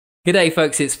G'day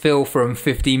folks, it's Phil from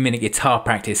 15 Minute Guitar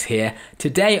Practice here.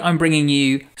 Today I'm bringing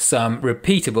you some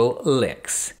repeatable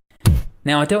licks.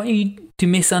 Now I don't want you to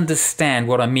misunderstand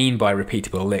what I mean by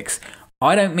repeatable licks.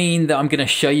 I don't mean that I'm going to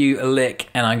show you a lick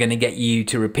and I'm going to get you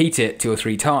to repeat it 2 or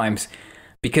 3 times,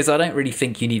 because I don't really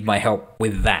think you need my help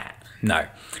with that. No.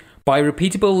 By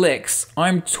repeatable licks,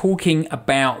 I'm talking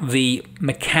about the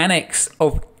mechanics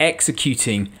of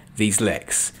executing these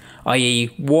licks,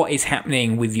 i.e. what is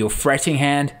happening with your fretting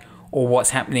hand, or what's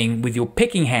happening with your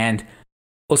picking hand,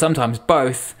 or sometimes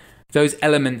both. Those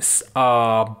elements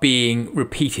are being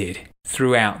repeated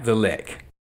throughout the lick.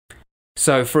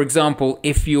 So for example,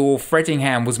 if your fretting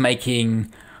hand was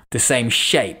making the same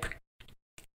shape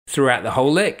throughout the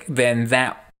whole lick, then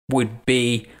that would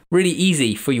be really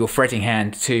easy for your fretting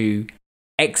hand to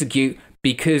execute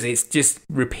because it's just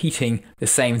repeating the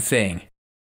same thing.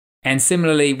 And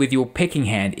similarly with your picking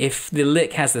hand, if the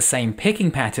lick has the same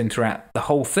picking pattern throughout the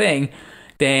whole thing,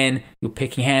 then your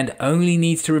picking hand only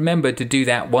needs to remember to do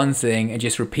that one thing and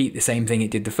just repeat the same thing it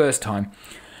did the first time.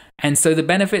 And so the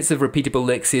benefits of repeatable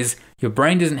licks is your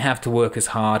brain doesn't have to work as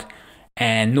hard,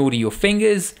 and nor do your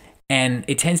fingers, and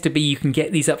it tends to be you can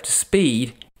get these up to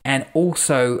speed and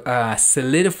also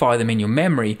solidify them in your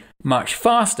memory much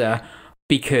faster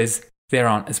because there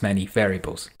aren't as many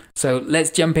variables. So let's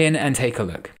jump in and take a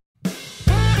look.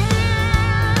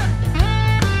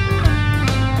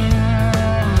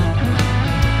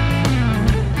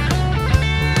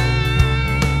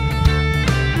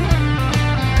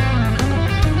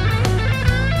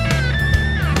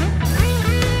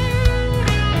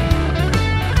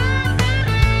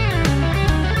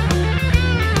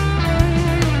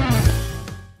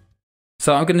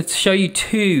 So I'm going to show you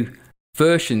 2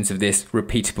 versions of this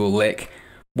repeatable lick.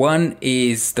 One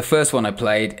is the first one I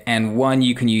played, and one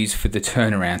you can use for the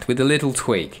turnaround with a little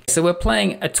tweak. So we're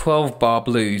playing a 12-bar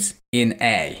blues in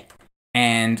A,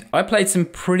 and I played some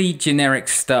pretty generic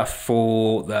stuff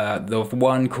for the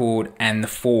 1 chord and the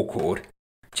 4 chord,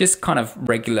 just kind of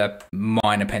regular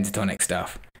minor pentatonic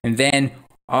stuff. And then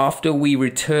after we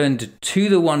returned to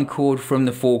the 1 chord from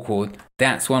the 4 chord,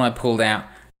 that's when I pulled out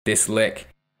this lick.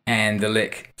 And the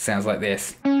lick sounds like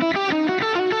this.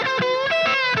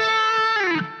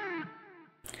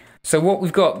 So what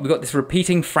we've got this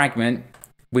repeating fragment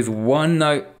with 1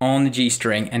 note on the G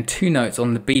string and 2 notes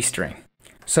on the B string.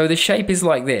 So the shape is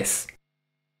like this.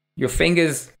 Your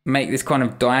fingers make this kind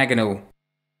of diagonal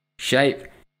shape,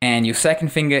 and your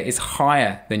second finger is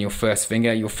higher than your first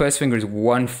finger. Your first finger is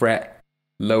 1 fret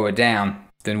lower down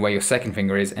than where your second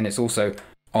finger is, and it's also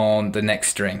on the next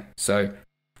string. So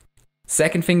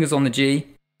second finger's on the G,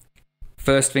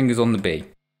 first finger's on the B.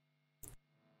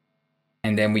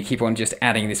 And then we keep on just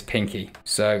adding this pinky.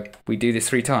 So we do this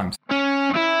 3 times.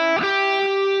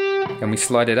 Then we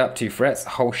slide it up 2 frets,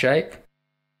 the whole shape.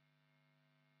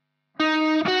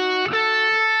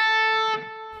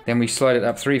 Then we slide it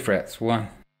up 3 frets, 1,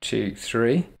 2,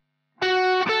 3.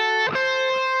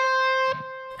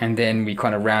 And then we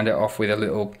kind of round it off with a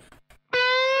little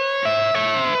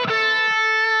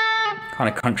kind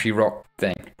of country rock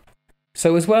thing.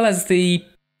 So as well as the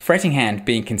fretting hand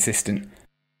being consistent,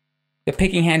 the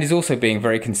picking hand is also being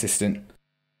very consistent.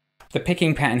 The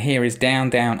picking pattern here is down,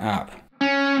 down, up.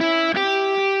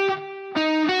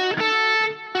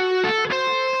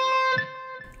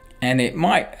 And it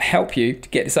might help you to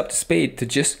get this up to speed to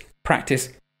just practice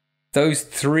those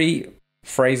 3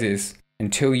 phrases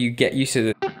until you get used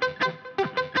to the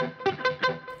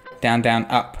down, down,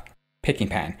 up picking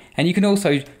pattern. And you can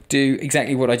also do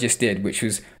exactly what I just did, which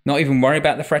was not even worry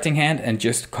about the fretting hand and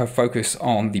just focus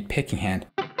on the picking hand.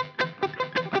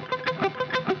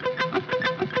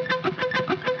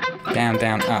 Down,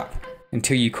 down, up,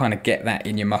 until you kind of get that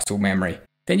in your muscle memory.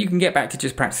 Then you can get back to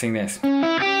just practicing this.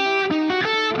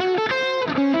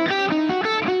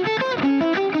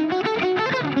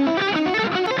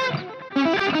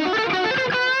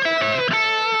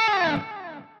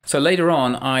 So later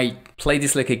on, I played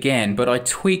this lick again, but I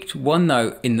tweaked 1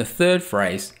 note in the 3rd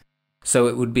phrase so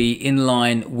it would be in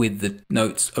line with the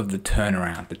notes of the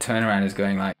turnaround. The turnaround is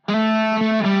going like.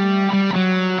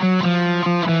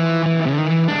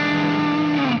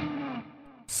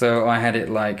 So I had it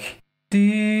like.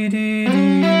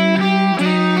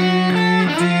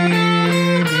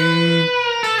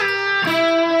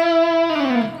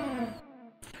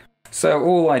 So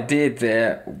all I did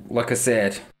there, like I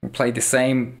said, I played the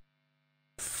same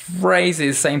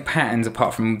phrases, same patterns,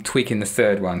 apart from tweaking the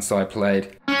 3rd one. So I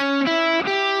played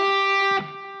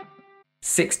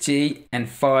 6G and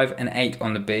 5 and 8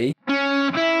 on the B.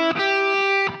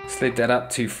 Slid that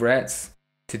up 2 frets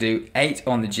to do 8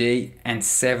 on the G and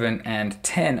 7 and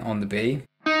 10 on the B.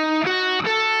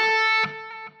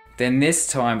 Then this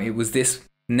time it was this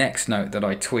next note that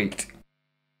I tweaked.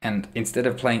 And instead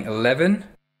of playing 11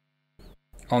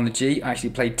 on the G, I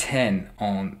actually played 10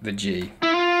 on the G.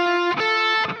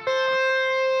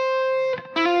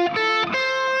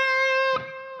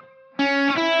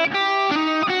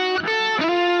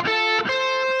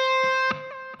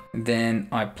 Then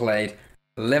I played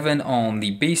 11 on the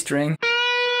B string,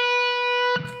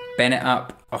 bent it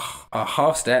up a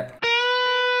half step,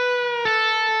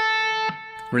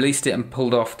 released it and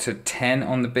pulled off to 10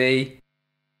 on the B,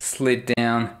 slid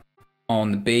down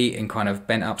on the B and kind of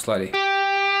bent up slightly.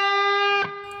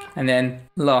 And then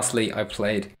lastly I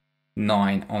played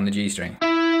 9 on the G string.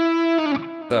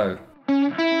 So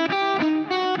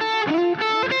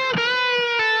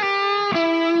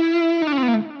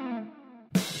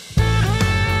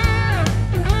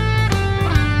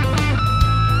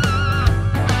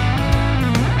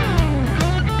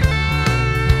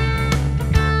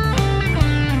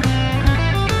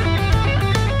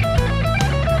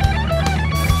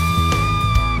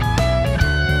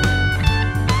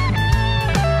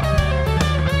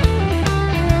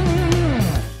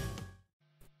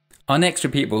our next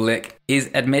repeatable lick is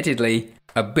admittedly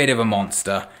a bit of a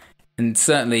monster, and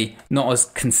certainly not as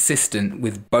consistent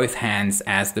with both hands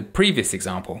as the previous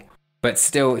example. But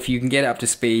still, if you can get it up to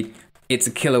speed, it's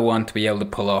a killer one to be able to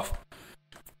pull off.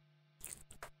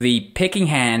 The picking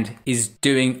hand is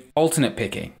doing alternate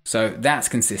picking, so that's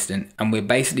consistent, and we've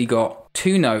basically got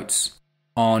 2 notes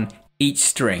on each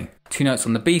string. 2 notes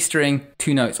on the B string,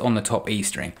 2 notes on the top E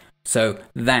string. So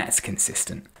that's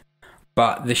consistent.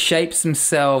 But the shapes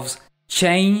themselves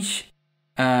change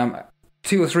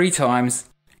 2 or 3 times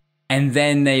and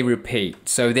then they repeat.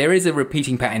 So there is a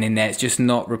repeating pattern in there, it's just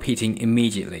not repeating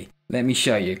immediately. Let me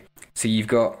show you. So you've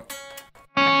got,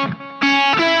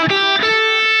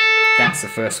 that's the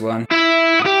first one,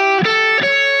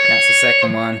 that's the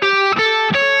second one,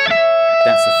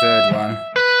 that's the third one,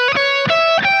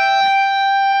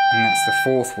 and that's the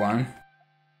fourth one.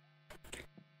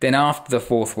 Then after the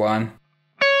fourth one,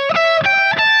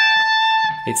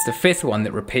 it's the fifth one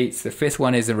that repeats. The fifth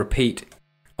one is a repeat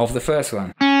of the first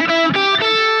one,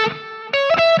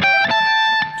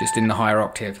 just in the higher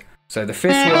octave. So the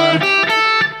fifth one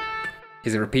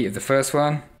is a repeat of the first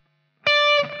one,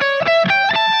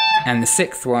 and the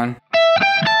sixth one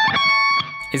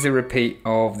is a repeat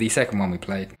of the second one we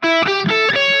played.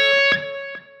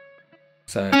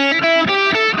 So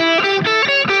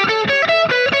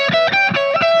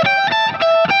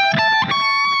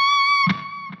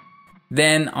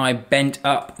then I bent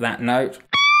up that note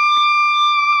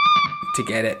to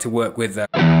get it to work with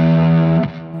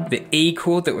the E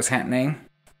chord that was happening.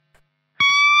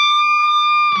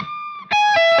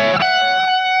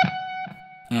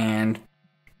 And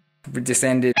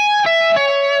descended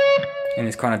in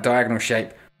this kind of diagonal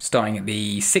shape, starting at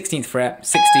the 16th fret,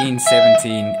 16,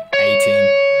 17, 18,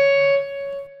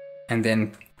 and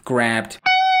then grabbed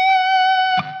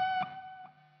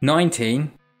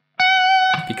 19,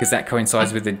 because that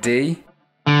coincides with the D.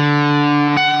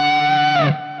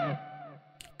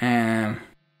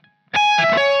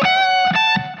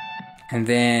 And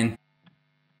then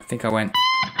I think I went,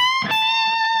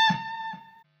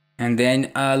 and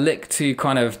then a lick to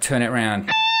kind of turn it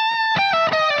around.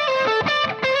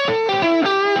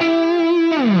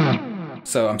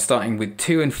 So I'm starting with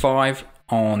 2 and 5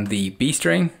 on the B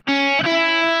string,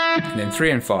 and then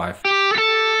 3 and 5.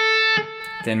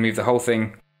 Then move the whole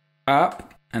thing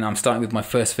up, and I'm starting with my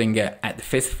first finger at the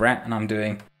 5th fret, and I'm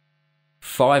doing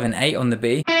 5 and 8 on the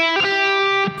B,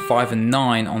 5 and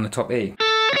 9 on the top E.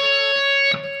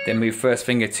 Then move first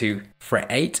finger to fret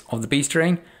 8 of the B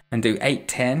string and do 8,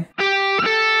 10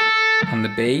 on the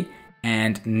B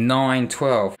and 9,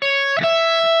 12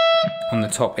 on the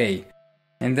top E.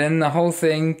 And then the whole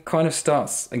thing kind of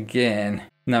starts again.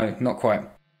 No, not quite.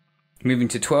 Moving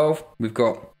to 12, we've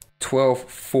got 12,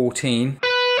 14,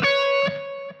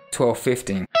 12,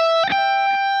 15.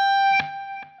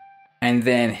 And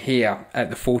then here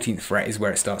at the 14th fret is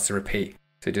where it starts to repeat.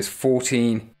 So just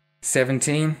 14,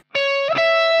 17,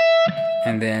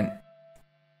 and then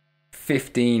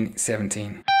 15,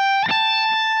 17,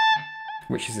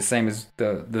 which is the same as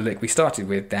the lick we started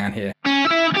with down here.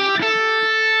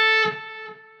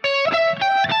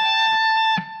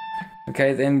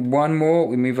 Okay, then one more,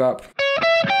 we move up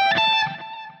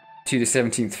to the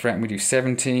 17th fret and we do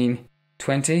 17,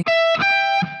 20,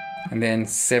 and then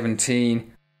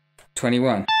 17,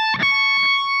 21.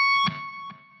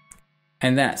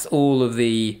 And that's all of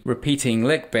the repeating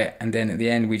lick bit, and then at the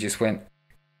end we just went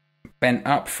bent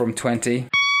up from 20,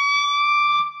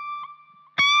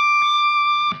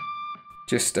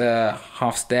 just a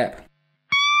half step,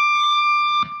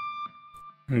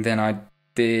 And then I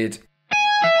did...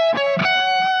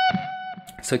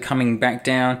 So coming back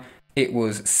down, it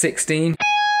was 16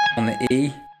 on the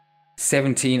E,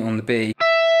 17 on the B,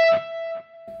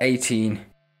 18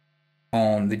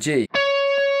 on the G.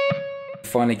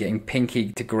 Finally getting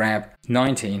pinky to grab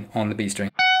 19 on the B string.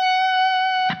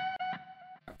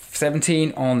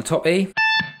 17 on the top E,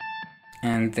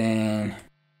 and then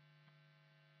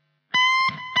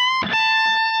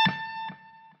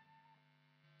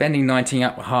bending 19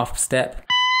 up a half step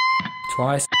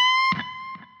twice,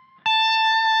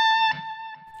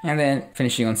 and then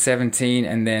finishing on 17,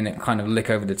 and then kind of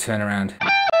lick over the turnaround.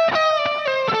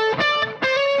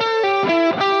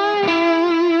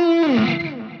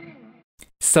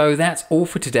 So that's all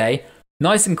for today.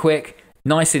 Nice and quick,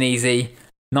 nice and easy,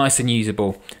 nice and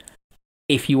usable.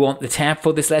 If you want the tab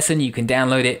for this lesson, you can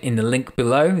download it in the link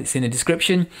below. It's in the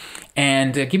description.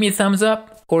 And give me a thumbs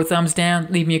up or a thumbs down.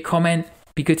 Leave me a comment.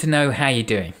 Be good to know how you're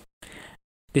doing.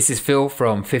 This is Phil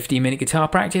from 15-Minute Guitar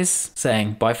Practice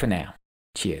saying bye for now.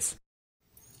 Cheers.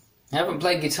 I haven't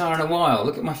played guitar in a while.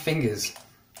 Look at my fingers.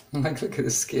 Look at the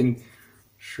skin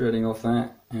shredding off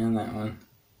that and that one.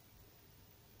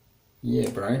 Yeah,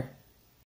 bro.